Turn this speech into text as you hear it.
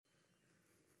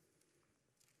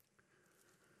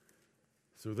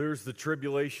So there's the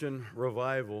tribulation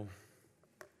revival,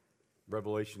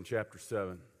 Revelation chapter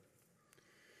 7.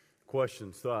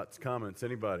 Questions, thoughts, comments,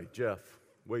 anybody? Jeff,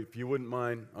 wait, if you wouldn't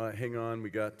mind, hang on. We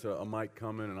got a mic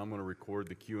coming, and I'm going to record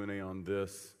the Q&A on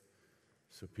this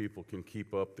so people can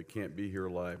keep up that can't be here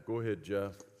live. Go ahead,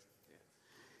 Jeff.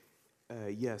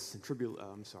 Yes,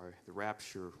 the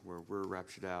rapture, where we're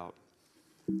raptured out.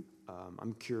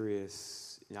 I'm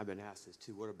curious, and I've been asked this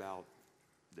too, what about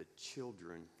the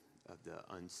children of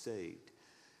the unsaved?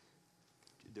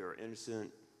 They're innocent.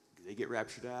 Do they get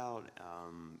raptured out?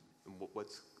 And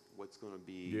what's going to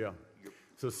be? Yeah.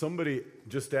 So somebody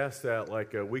just asked that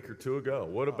like a week or two ago.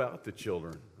 What about the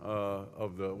children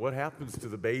what happens to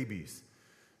the babies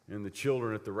and the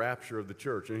children at the rapture of the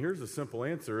church? And here's the simple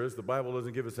answer: is the Bible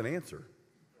doesn't give us an answer.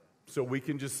 So we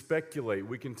can just speculate.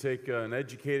 We can take an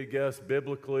educated guess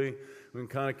biblically. We can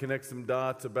kind of connect some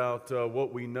dots about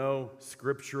what we know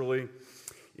scripturally.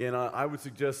 And I would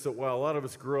suggest that while a lot of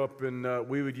us grew up in,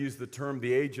 we would use the term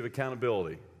the age of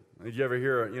accountability. Did you ever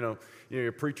hear,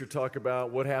 a preacher talk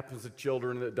about what happens to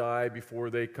children that die before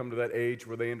they come to that age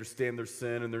where they understand their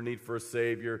sin and their need for a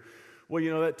Savior? Well,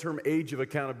 that term age of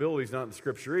accountability is not in the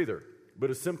Scripture either.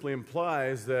 But it simply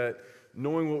implies that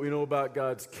knowing what we know about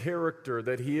God's character,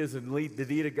 that He is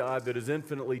indeed a God that is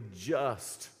infinitely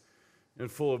just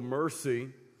and full of mercy,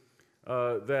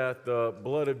 that the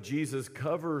blood of Jesus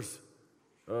covers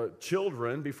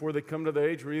children before they come to the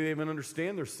age where they even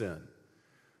understand their sin.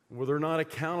 Well, they're not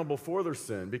accountable for their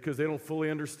sin because they don't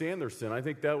fully understand their sin. I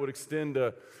think that would extend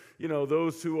to,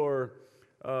 those who are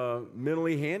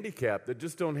mentally handicapped that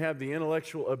just don't have the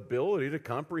intellectual ability to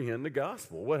comprehend the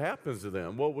gospel. What happens to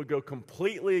them? Well, it would go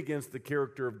completely against the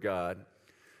character of God,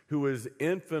 who is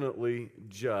infinitely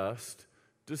just,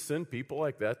 to send people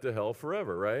like that to hell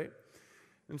forever, right?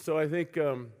 And so I think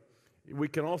we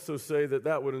can also say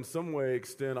that would in some way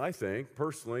extend, I think,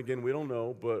 personally, again, we don't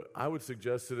know, but I would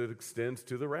suggest that it extends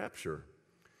to the rapture.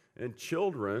 And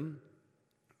children,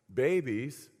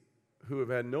 babies, who have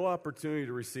had no opportunity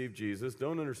to receive Jesus,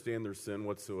 don't understand their sin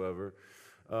whatsoever,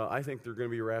 I think they're going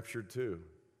to be raptured too.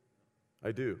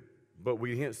 I do. But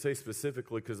we can't say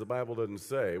specifically because the Bible doesn't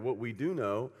say. What we do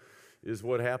know is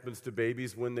what happens to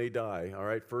babies when they die. All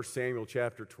right, 1 Samuel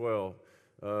chapter 12,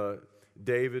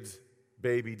 David's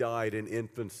baby died in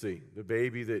infancy. The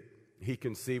baby that he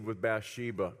conceived with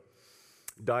Bathsheba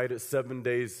died at 7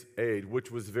 days' age,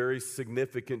 which was very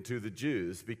significant to the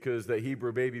Jews because that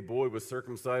Hebrew baby boy was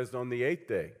circumcised on the 8th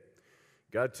day.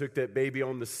 God took that baby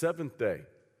on the 7th day.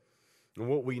 And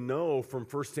what we know from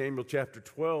 1 Samuel chapter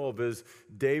 12 is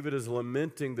David is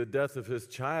lamenting the death of his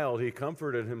child. He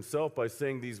comforted himself by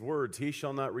saying these words, "He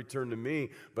shall not return to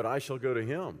me, but I shall go to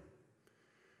him."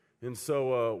 And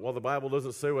so while the Bible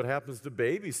doesn't say what happens to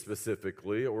babies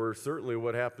specifically, or certainly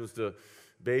what happens to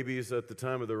babies at the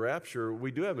time of the rapture,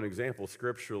 we do have an example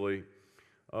scripturally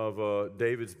of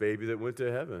David's baby that went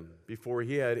to heaven before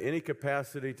he had any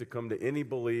capacity to come to any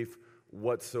belief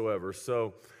whatsoever.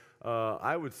 So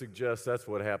I would suggest that's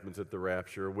what happens at the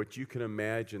rapture, which you can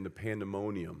imagine the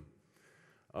pandemonium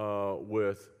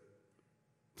with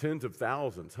tens of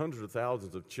thousands, hundreds of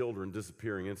thousands of children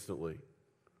disappearing instantly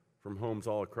from homes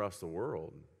all across the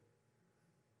world.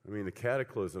 I mean, the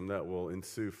cataclysm that will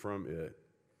ensue from it.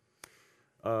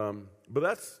 But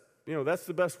that's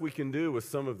the best we can do with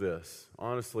some of this,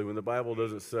 honestly, when the Bible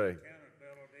doesn't say.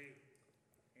 Accountability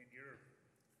in your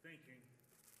thinking,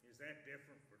 is that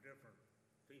different for different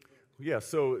people? Yeah,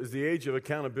 so is the age of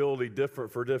accountability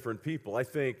different for different people? I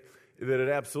think that it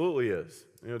absolutely is.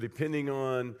 Depending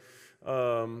on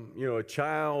a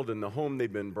child and the home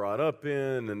they've been brought up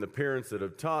in and the parents that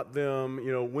have taught them,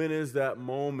 when is that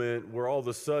moment where all of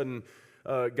a sudden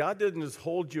God didn't just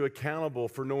hold you accountable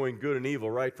for knowing good and evil,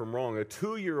 right from wrong. A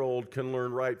 2-year-old can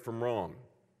learn right from wrong.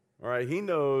 All right, he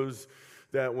knows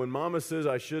that when mama says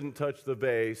I shouldn't touch the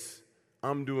vase,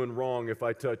 I'm doing wrong if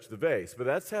I touch the vase. But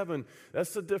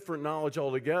that's a different knowledge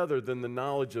altogether than the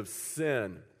knowledge of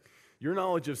sin. Your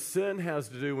knowledge of sin has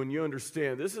to do when you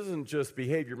understand this isn't just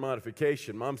behavior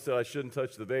modification. Mom said I shouldn't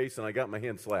touch the vase and I got my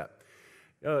hand slapped.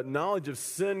 Knowledge of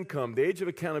sin comes. The age of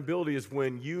accountability is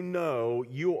when you know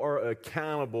you are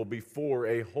accountable before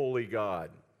a holy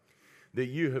God, that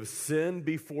you have sinned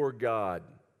before God.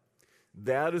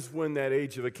 That is when that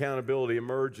age of accountability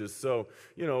emerges. So,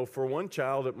 for one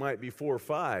child it might be 4 or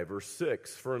 5 or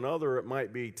 6. For another it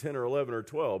might be 10 or 11 or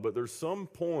 12. But there's some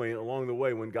point along the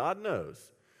way when God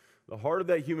knows the heart of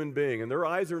that human being, and their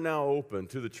eyes are now open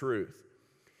to the truth.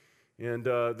 And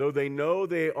though they know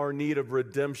they are in need of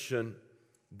redemption,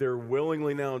 they're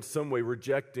willingly now in some way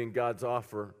rejecting God's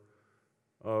offer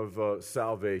of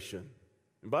salvation.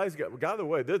 And by the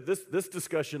way, this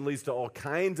discussion leads to all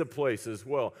kinds of places.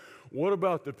 Well, what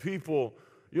about the people,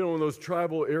 in those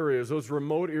tribal areas, those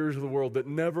remote areas of the world that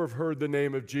never have heard the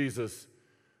name of Jesus?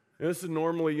 And this is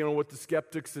normally, what the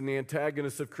skeptics and the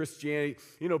antagonists of Christianity,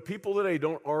 people today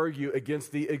don't argue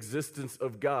against the existence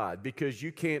of God because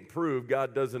you can't prove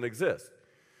God doesn't exist.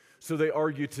 So they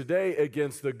argue today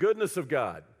against the goodness of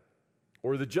God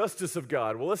or the justice of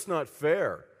God. Well, that's not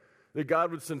fair. That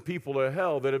God would send people to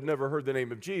hell that have never heard the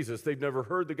name of Jesus. They've never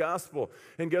heard the gospel.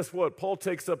 And guess what? Paul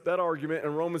takes up that argument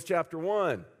in Romans chapter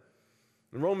 1.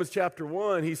 In Romans chapter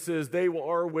 1, he says they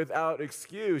are without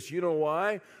excuse. You know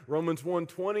why? Romans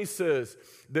 1:20 says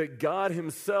that God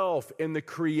himself in the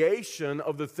creation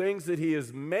of the things that he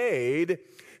has made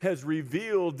has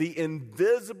revealed the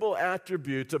invisible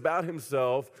attributes about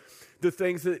himself, the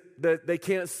things that they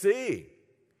can't see.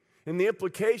 And the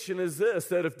implication is this,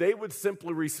 that if they would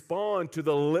simply respond to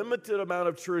the limited amount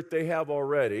of truth they have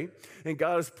already, and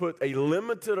God has put a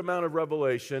limited amount of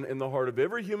revelation in the heart of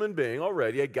every human being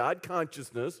already, a God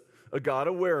consciousness, a God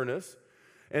awareness,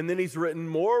 and then he's written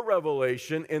more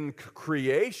revelation in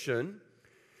creation,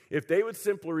 if they would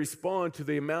simply respond to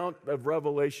the amount of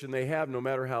revelation they have, no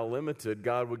matter how limited,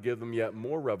 God would give them yet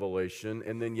more revelation,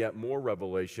 and then yet more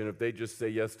revelation. If they just say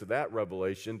yes to that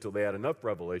revelation until they had enough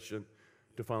revelation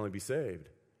to finally be saved.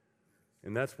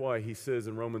 And that's why he says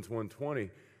in Romans 1:20,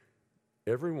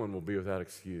 everyone will be without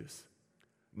excuse.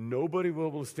 Nobody will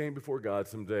be able to stand before God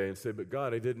someday and say, but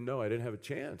God, I didn't know, I didn't have a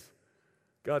chance.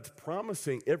 God's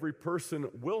promising every person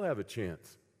will have a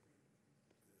chance.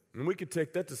 And we could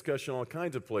take that discussion all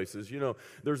kinds of places.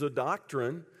 There's a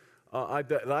doctrine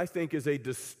that I think is a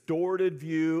distorted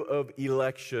view of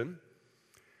election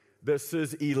that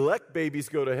says elect babies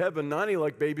go to heaven,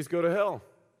 non-elect babies go to hell.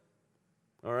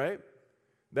 All right?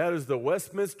 That is the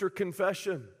Westminster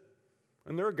Confession.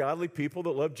 And there are godly people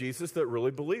that love Jesus that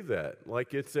really believe that.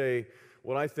 Like it's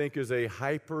what I think is a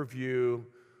hyper view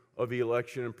of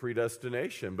election and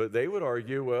predestination. But they would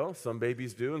argue, well, some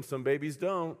babies do and some babies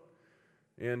don't.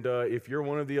 And if you're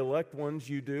one of the elect ones,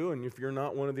 you do. And if you're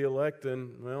not one of the elect,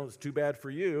 then, well, it's too bad for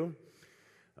you.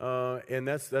 And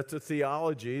that's a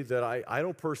theology that I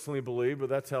don't personally believe, but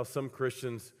that's how some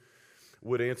Christians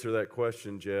would answer that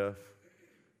question, Jeff.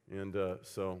 And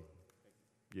so,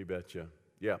 you betcha.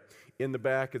 Yeah, in the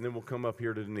back, and then we'll come up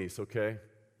here to Denise, okay?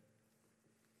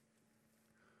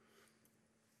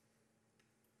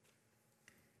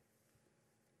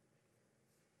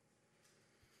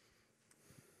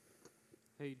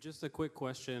 Hey, just a quick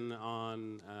question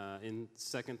on in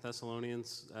 2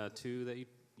 Thessalonians 2 that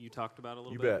you talked about a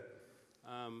little bit.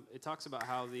 You bet. It talks about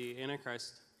how the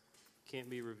Antichrist can't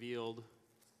be revealed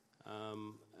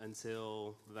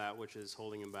until that which is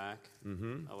holding him back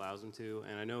allows him to.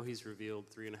 And I know he's revealed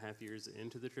 3.5 years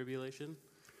into the tribulation.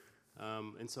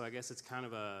 And so I guess it's kind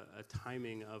of a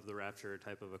timing of the rapture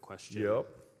type of a question. Yep,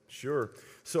 sure.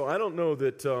 So I don't know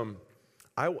that,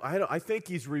 I think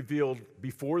he's revealed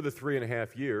before the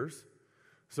 3.5 years.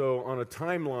 So on a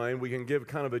timeline, we can give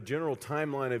kind of a general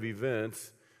timeline of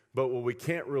events, but what we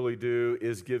can't really do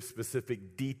is give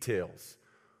specific details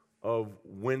of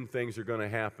when things are going to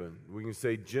happen. We can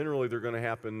say generally they're going to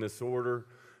happen in this order,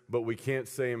 but we can't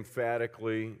say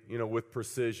emphatically, with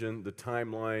precision, the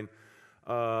timeline.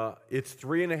 It's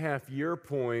 3.5 year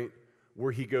point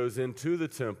where he goes into the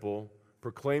temple,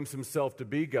 proclaims himself to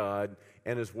be God,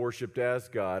 and is worshiped as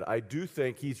God. I do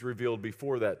think he's revealed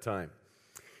before that time.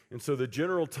 And so the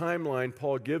general timeline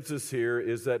Paul gives us here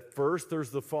is that first there's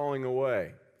the falling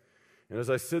away. And as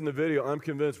I said in the video, I'm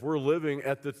convinced we're living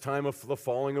at the time of the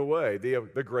falling away.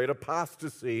 The great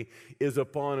apostasy is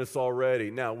upon us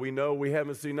already. Now, we know we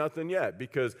haven't seen nothing yet,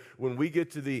 because when we get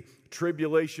to the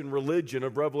tribulation religion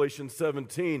of Revelation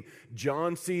 17,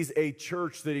 John sees a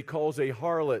church that he calls a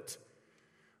harlot.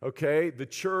 Okay, the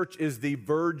church is the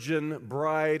virgin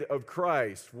bride of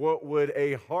Christ. What would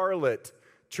a harlot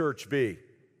church be?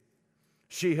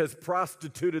 She has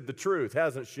prostituted the truth,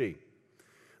 hasn't she?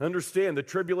 Understand, the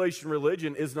tribulation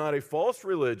religion is not a false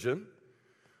religion.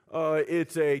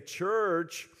 It's a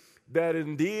church that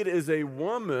indeed is a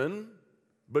woman,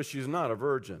 but she's not a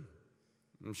virgin.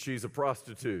 And she's a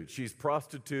prostitute. She's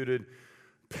prostituted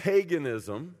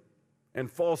paganism and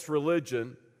false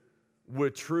religion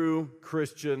with true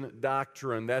Christian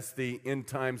doctrine. That's the end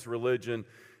times religion,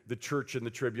 the church in the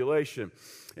tribulation.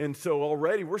 And so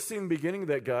already we're seeing the beginning of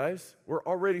that, guys. We're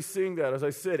already seeing that. As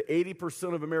I said,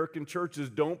 80% of American churches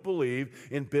don't believe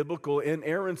in biblical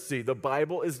inerrancy. The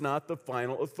Bible is not the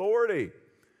final authority.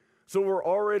 So we're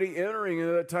already entering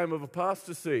into that time of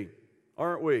apostasy,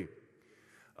 aren't we?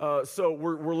 So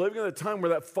we're living in a time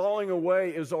where that falling away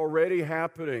is already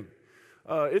happening.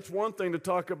 It's one thing to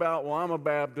talk about, well, I'm a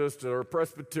Baptist or a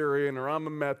Presbyterian or I'm a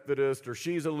Methodist or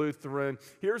she's a Lutheran.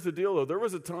 Here's the deal, though. There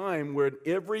was a time when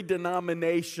every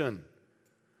denomination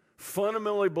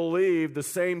fundamentally believed the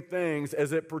same things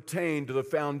as it pertained to the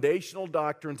foundational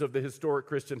doctrines of the historic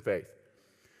Christian faith.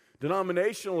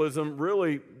 Denominationalism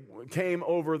really came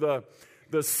over the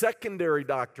secondary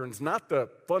doctrines, not the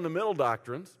fundamental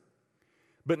doctrines.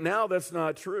 But now that's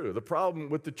not true. The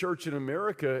problem with the church in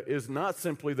America is not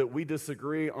simply that we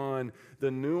disagree on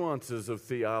the nuances of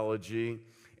theology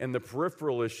and the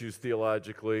peripheral issues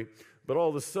theologically, but all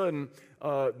of a sudden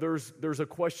there's a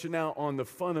question now on the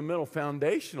fundamental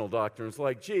foundational doctrines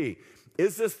like, gee,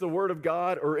 is this the Word of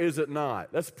God or is it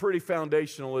not? That's pretty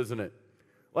foundational, isn't it?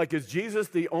 Like, is Jesus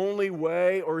the only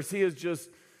way or is he just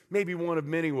maybe one of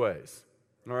many ways?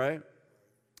 All right?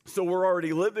 So we're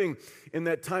already living in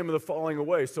that time of the falling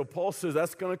away. So Paul says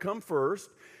that's going to come first.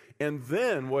 And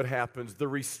then what happens? The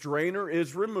restrainer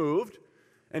is removed.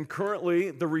 And currently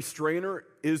the restrainer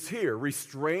is here,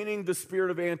 restraining the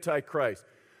spirit of Antichrist.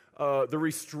 The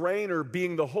restrainer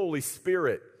being the Holy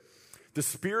Spirit. The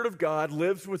Spirit of God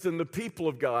lives within the people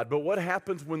of God. But what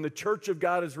happens when the church of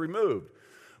God is removed?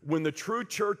 When the true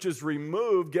church is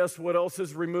removed, guess what else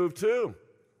is removed too?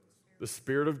 The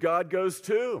Spirit of God goes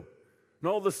too. And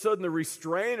all of a sudden, the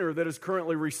restrainer that is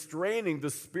currently restraining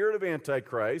the spirit of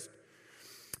Antichrist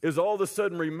is all of a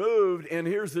sudden removed. And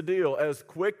here's the deal. As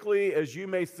quickly as you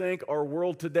may think our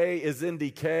world today is in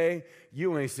decay,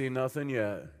 you ain't seen nothing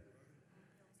yet.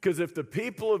 Because if the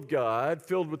people of God,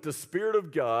 filled with the Spirit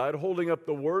of God, holding up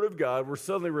the Word of God, were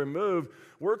suddenly removed,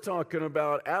 we're talking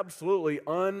about absolutely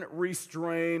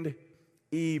unrestrained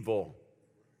evil.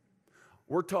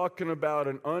 We're talking about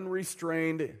an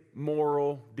unrestrained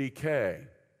moral decay.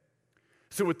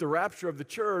 So with the rapture of the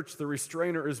church, the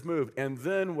restrainer is moved. And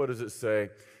then what does it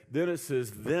say? Then it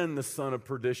says, then the son of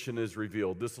perdition is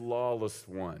revealed, this lawless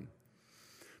one.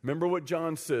 Remember what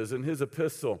John says in his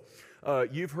epistle.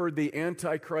 You've heard the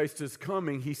Antichrist is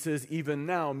coming. He says, even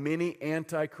now, many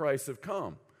Antichrists have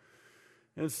come.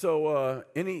 And so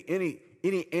any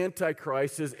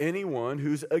Antichrist is anyone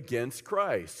who's against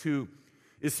Christ, who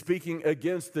is speaking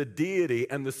against the deity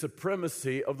and the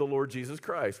supremacy of the Lord Jesus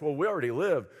Christ. Well, we already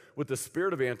live with the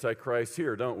spirit of Antichrist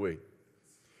here, don't we?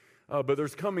 But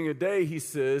there's coming a day, he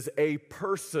says, a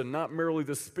person, not merely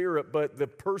the spirit, but the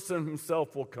person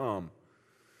himself will come.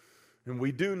 And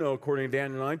we do know, according to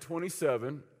Daniel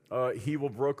 9:27, he will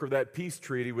broker that peace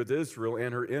treaty with Israel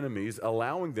and her enemies,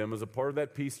 allowing them as a part of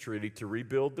that peace treaty to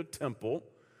rebuild the temple,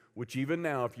 which even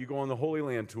now, if you go on the Holy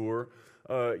Land tour,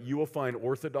 you will find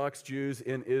Orthodox Jews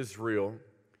in Israel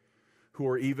who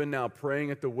are even now praying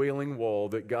at the Wailing Wall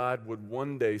that God would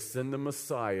one day send the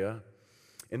Messiah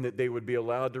and that they would be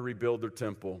allowed to rebuild their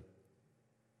temple.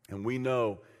 And we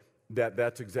know that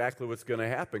that's exactly what's going to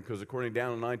happen because according to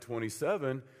Daniel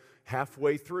 9:27,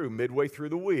 midway through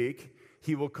the week,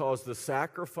 he will cause the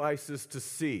sacrifices to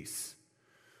cease.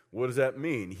 What does that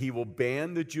mean? He will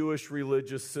ban the Jewish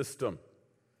religious system.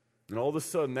 And all of a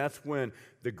sudden, that's when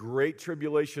the great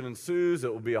tribulation ensues.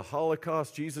 It will be a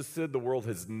Holocaust. Jesus said the world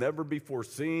has never before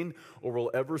seen or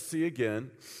will ever see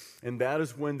again. And that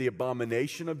is when the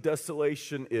abomination of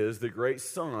desolation is, the great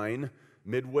sign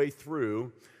midway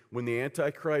through, when the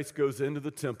Antichrist goes into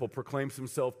the temple, proclaims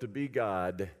himself to be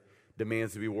God,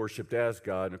 demands to be worshiped as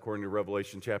God, and according to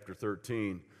Revelation chapter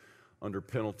 13, under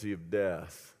penalty of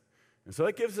death. And so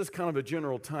that gives us kind of a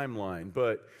general timeline,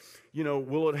 but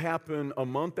will it happen a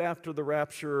month after the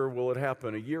rapture? Will it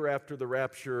happen a year after the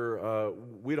rapture?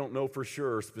 We don't know for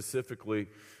sure, specifically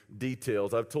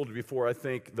details. I've told you before, I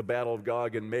think the battle of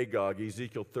Gog and Magog,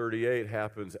 Ezekiel 38,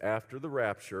 happens after the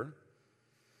rapture,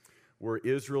 where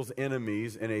Israel's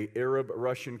enemies in an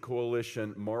Arab-Russian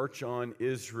coalition march on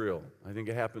Israel. I think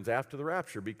it happens after the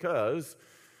rapture because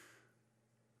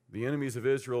the enemies of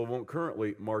Israel won't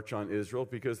currently march on Israel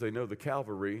because they know the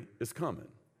cavalry is coming.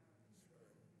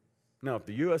 Now, if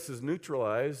the U.S. is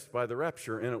neutralized by the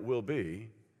rapture, and it will be,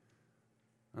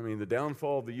 the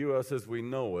downfall of the U.S. as we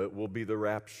know it will be the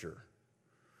rapture.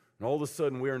 And all of a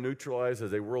sudden, we are neutralized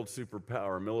as a world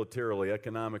superpower, militarily,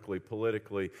 economically,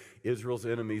 politically. Israel's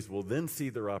enemies will then see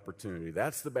their opportunity.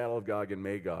 That's the battle of Gog and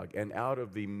Magog. And out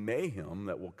of the mayhem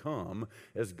that will come,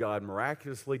 as God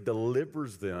miraculously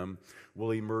delivers them,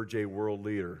 will emerge a world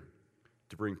leader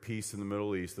to bring peace in the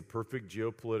Middle East, the perfect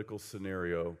geopolitical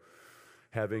scenario.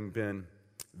 Having been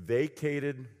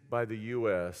vacated by the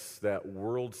U.S., that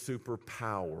world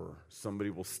superpower, somebody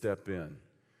will step in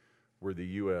where the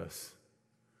U.S.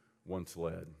 once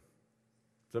led.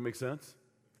 Does that make sense?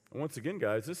 And once again,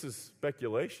 guys, this is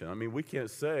speculation. We can't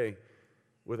say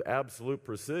with absolute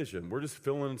precision. We're just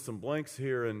filling in some blanks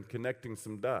here and connecting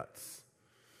some dots.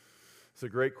 It's a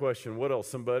great question. What else,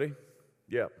 somebody?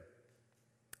 Yeah.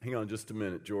 Hang on just a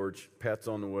minute, George. Pat's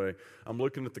on the way. I'm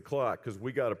looking at the clock because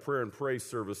we got a prayer and praise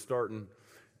service starting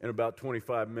in about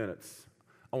 25 minutes.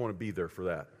 I want to be there for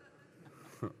that.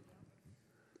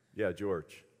 Yeah,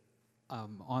 George.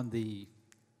 On the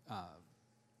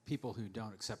people who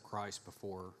don't accept Christ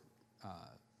before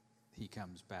he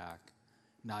comes back,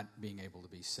 not being able to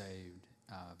be saved,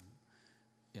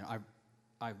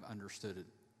 I've understood it,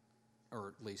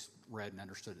 or at least read and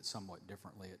understood it somewhat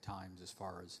differently at times, as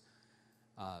far as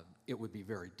it would be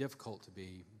very difficult to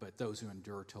be, but those who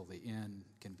endure till the end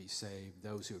can be saved.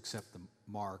 Those who accept the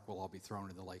mark will all be thrown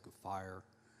in the lake of fire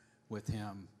with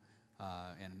him,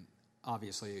 and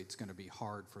obviously it's going to be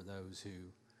hard for those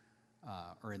who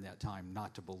are in that time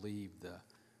not to believe the,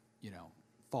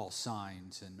 false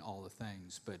signs and all the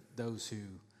things. But those who,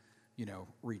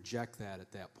 reject that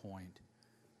at that point,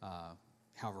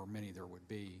 however many there would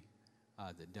be,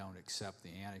 that don't accept the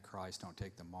Antichrist, don't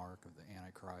take the mark of the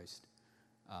Antichrist,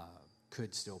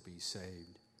 could still be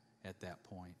saved at that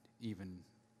point. Even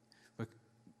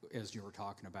as you were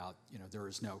talking about, there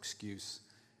is no excuse.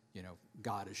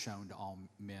 God is shown to all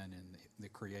men in the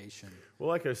creation. Well,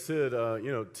 like I said,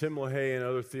 Tim LaHaye and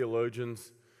other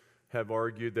theologians have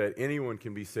argued that anyone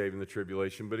can be saved in the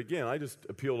tribulation. But again, I just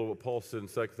appeal to what Paul said in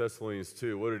 2 Thessalonians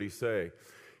 2. What did he say?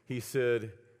 He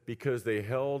said, because they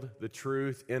held the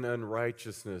truth in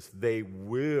unrighteousness, they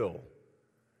will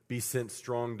be sent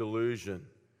strong delusion.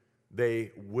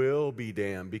 They will be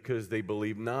damned because they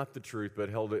believe not the truth but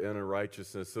held it in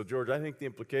unrighteousness. So, George, I think the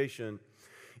implication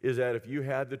is that if you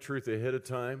had the truth ahead of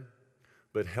time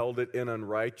but held it in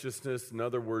unrighteousness, in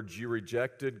other words, you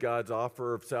rejected God's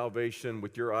offer of salvation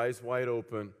with your eyes wide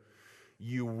open,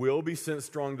 you will be sent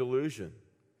strong delusion.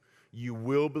 You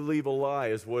will believe a lie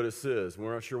is what it says.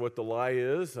 We're not sure what the lie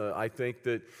is. I think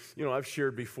that, I've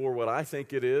shared before what I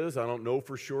think it is. I don't know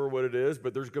for sure what it is,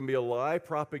 but there's going to be a lie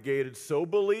propagated so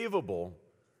believable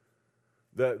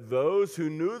that those who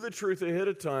knew the truth ahead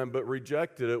of time but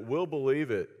rejected it will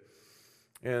believe it.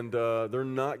 And they're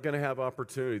not going to have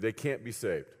opportunity. They can't be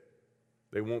saved.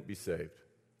 They won't be saved.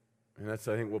 And that's,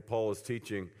 I think, what Paul is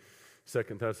teaching, 2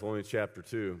 Thessalonians chapter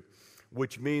 2,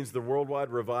 which means the worldwide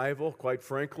revival, quite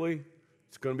frankly,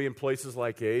 it's going to be in places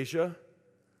like Asia,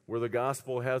 where the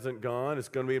gospel hasn't gone. It's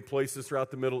going to be in places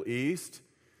throughout the Middle East,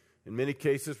 in many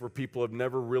cases where people have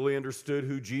never really understood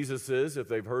who Jesus is, if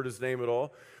they've heard his name at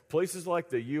all. Places like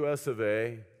the U.S. of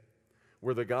A.,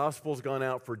 where the gospel's gone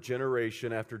out for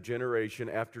generation after generation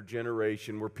after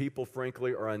generation, where people,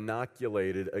 frankly, are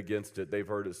inoculated against it. They've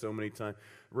heard it so many times.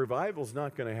 Revival's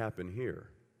not going to happen here.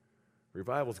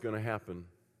 Revival's going to happen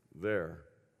there.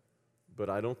 But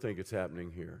I don't think it's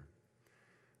happening here,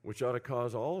 which ought to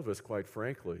cause all of us, quite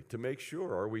frankly, to make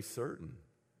sure, are we certain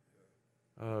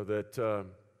that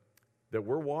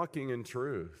we're walking in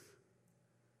truth?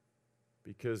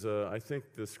 Because I think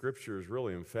the Scripture is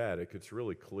really emphatic. It's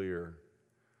really clear.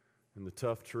 And the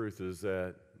tough truth is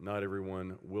that not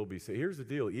everyone will be saved. Here's the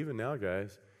deal. Even now,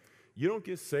 guys, you don't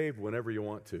get saved whenever you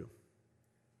want to.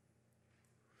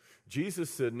 Jesus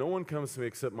said, no one comes to me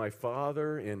except my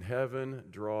Father in heaven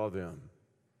draw them.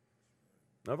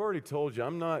 I've already told you,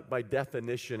 I'm not by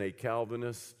definition a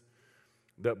Calvinist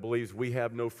that believes we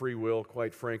have no free will.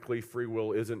 Quite frankly, free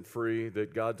will isn't free,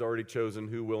 that God's already chosen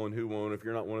who will and who won't. If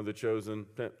you're not one of the chosen,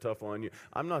 tough on you.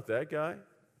 I'm not that guy.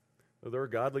 There are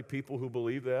godly people who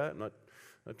believe that. I'm not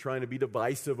trying to be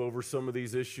divisive over some of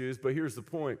these issues, but here's the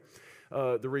point.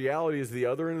 The reality is the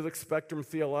other end of the spectrum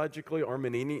theologically,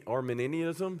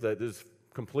 Arminianism, that is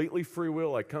completely free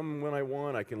will. I come when I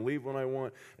want, I can leave when I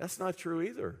want. That's not true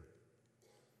either.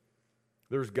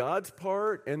 There's God's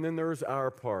part, and then there's our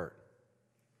part.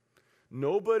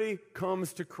 Nobody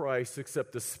comes to Christ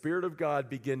except the Spirit of God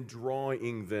begin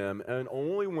drawing them. And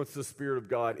only once the Spirit of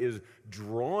God is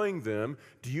drawing them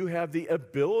do you have the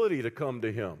ability to come to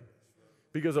Him.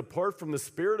 Because apart from the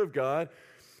Spirit of God,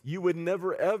 you would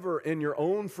never, ever, in your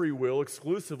own free will,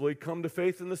 exclusively come to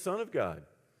faith in the Son of God.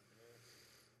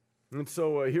 And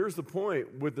so here's the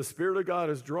point. When the Spirit of God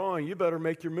is drawing, you better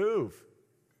make your move.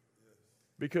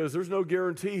 Because there's no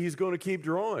guarantee He's going to keep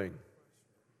drawing.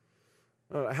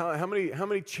 How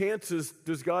many chances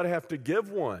does God have to give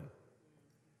one?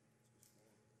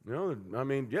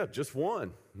 Just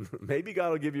one. Maybe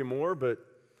God will give you more, but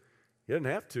He doesn't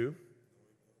have to.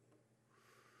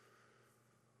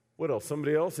 What else?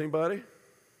 Somebody else? Anybody?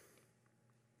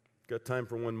 Got time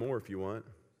for one more if you want.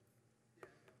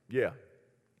 Yeah.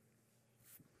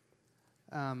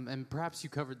 And perhaps you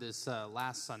covered this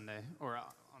last Sunday or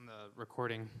on on the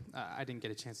recording. I didn't get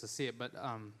a chance to see it, but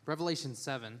Revelation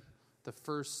 7, the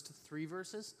first 3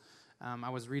 verses, I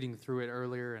was reading through it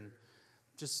earlier and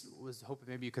just was hoping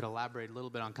maybe you could elaborate a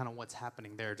little bit on kind of what's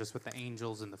happening there, just with the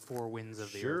angels and the 4 winds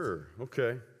of the earth. Sure.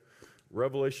 Okay.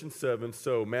 Revelation 7.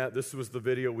 So, Matt, this was the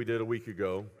video we did a week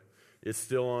ago. It's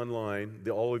still online.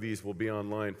 All of these will be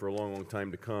online for a long, long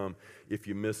time to come if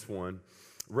you miss one.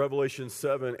 Revelation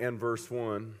 7 and verse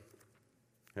 1.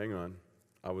 Hang on.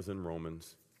 I was in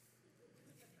Romans.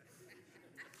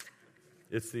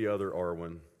 It's the other R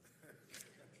one.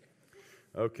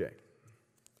 Okay.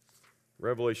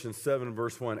 Revelation 7,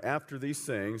 verse 1. After these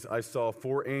things, I saw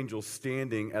 4 angels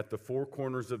standing at the 4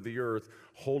 corners of the earth,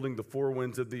 holding the 4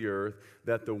 winds of the earth,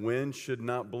 that the wind should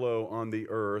not blow on the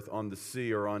earth, on the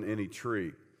sea, or on any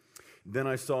tree. Then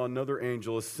I saw another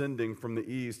angel ascending from the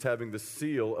east, having the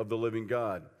seal of the living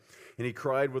God. And he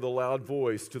cried with a loud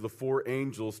voice to the 4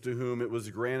 angels to whom it was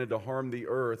granted to harm the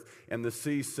earth and the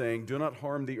sea, saying, do not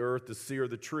harm the earth, the sea, or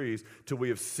the trees, till we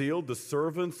have sealed the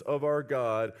servants of our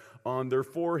God on their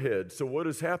foreheads. So what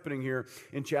is happening here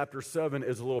in chapter 7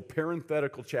 is a little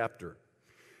parenthetical chapter.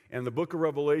 And the book of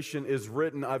Revelation is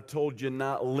written, I've told you,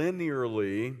 not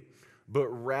linearly, but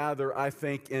rather, I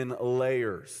think, in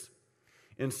layers.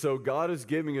 And so God is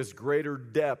giving us greater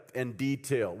depth and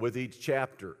detail with each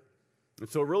chapter. And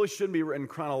so it really shouldn't be written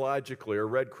chronologically or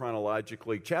read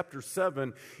chronologically. Chapter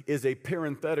 7 is a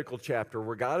parenthetical chapter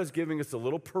where God is giving us a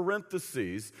little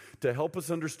parentheses to help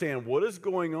us understand what is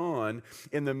going on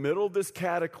in the middle of this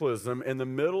cataclysm, in the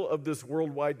middle of this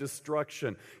worldwide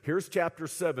destruction. Here's chapter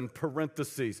 7,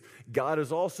 parentheses. God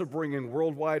is also bringing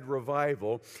worldwide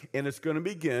revival, and it's going to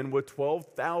begin with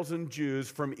 12,000 Jews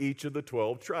from each of the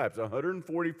 12 tribes.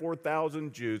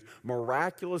 144,000 Jews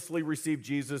miraculously receive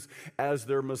Jesus as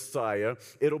their Messiah.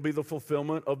 It'll be the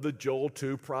fulfillment of the Joel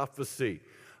 2 prophecy,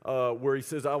 where he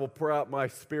says, I will pour out my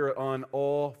spirit on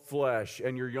all flesh,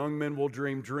 and your young men will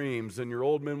dream dreams, and your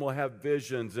old men will have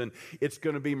visions, and it's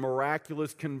going to be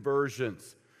miraculous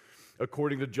conversions,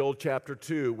 according to Joel chapter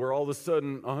 2, where all of a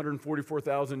sudden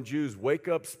 144,000 Jews wake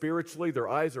up spiritually, their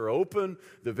eyes are open,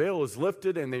 the veil is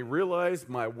lifted, and they realize,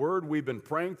 my word, we've been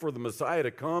praying for the Messiah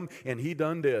to come, and he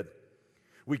done did.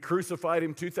 We crucified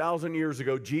him 2,000 years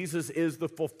ago. Jesus is the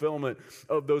fulfillment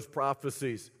of those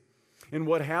prophecies. And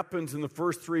what happens in the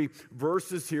first 3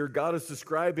 verses here, God is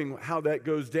describing how that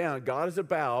goes down. God is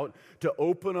about to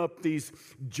open up these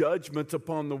judgments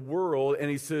upon the world, and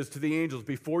he says to the angels,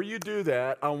 before you do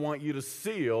that, I want you to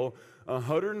seal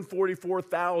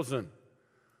 144,000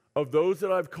 of those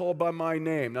that I've called by my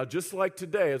name. Now, just like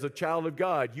today, as a child of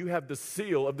God, you have the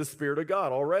seal of the Spirit of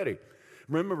God already.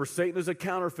 Remember, Satan is a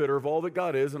counterfeiter of all that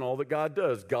God is and all that God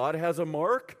does. God has a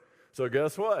mark, so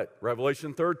guess what?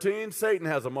 Revelation 13, Satan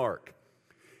has a mark.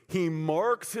 He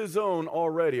marks his own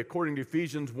already, according to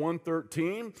Ephesians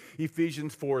 1:13,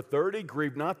 Ephesians 4:30,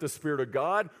 grieve not the Spirit of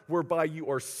God, whereby you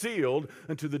are sealed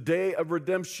unto the day of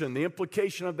redemption. The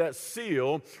implication of that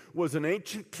seal was an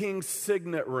ancient king's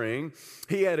signet ring.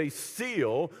 He had a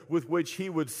seal with which he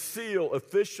would seal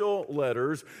official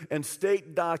letters and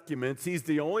state documents. He's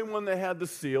the only one that had the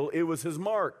seal. It was his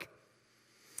mark.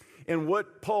 And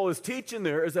what Paul is teaching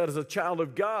there is that as a child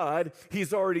of God,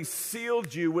 he's already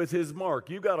sealed you with his mark.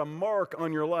 You got a mark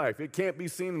on your life. It can't be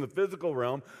seen in the physical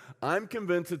realm. I'm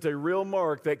convinced it's a real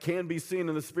mark that can be seen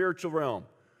in the spiritual realm.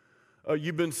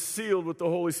 You've been sealed with the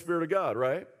Holy Spirit of God,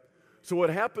 right? So what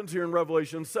happens here in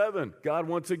Revelation 7, God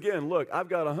once again, look, I've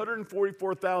got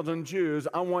 144,000 Jews.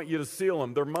 I want you to seal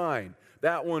them. They're mine.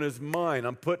 That one is mine.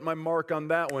 I'm putting my mark on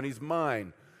that one. He's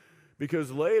mine.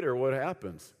 Because later, what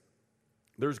happens?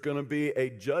 There's going to be a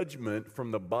judgment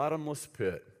from the bottomless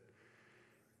pit.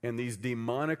 And these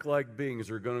demonic-like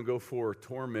beings are going to go forth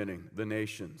tormenting the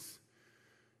nations.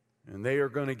 And they are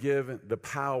going to give the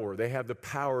power. They have the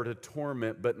power to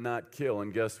torment but not kill.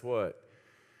 And guess what?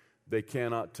 They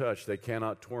cannot touch, they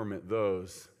cannot torment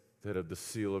those that have the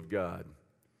seal of God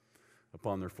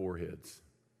upon their foreheads.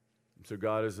 So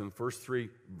God is in the first 3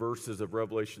 verses of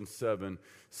Revelation 7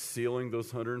 sealing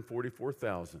those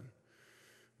 144,000.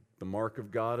 The mark of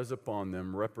God is upon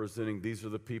them, representing these are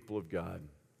the people of God.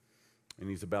 And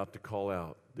he's about to call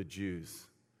out the Jews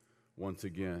once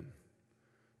again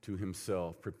to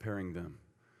himself, preparing them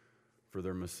for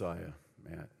their Messiah.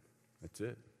 Matt, that's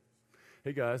it.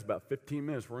 Hey guys, about 15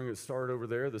 minutes. We're going to get started over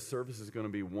there. The service is going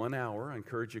to be 1 hour. I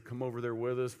encourage you to come over there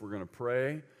with us. We're going to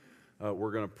pray.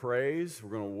 We're going to praise. We're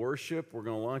going to worship. We're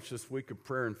going to launch this week of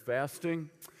prayer and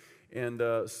fasting. And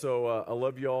so I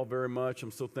love you all very much.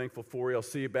 I'm so thankful for you. I'll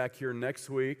see you back here next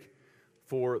week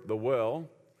for the well.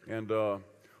 And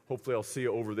hopefully I'll see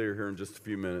you over there here in just a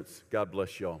few minutes. God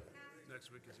bless y'all. Next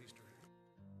week is Easter.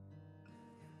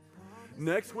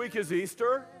 Next week is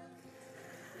Easter.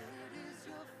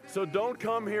 So don't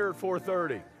come here at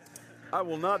 4:30. I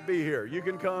will not be here. You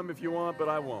can come if you want, but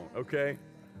I won't, okay?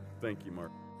 Thank you,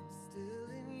 Mark. Still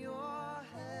in your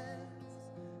hands,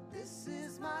 this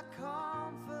is my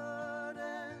confidence.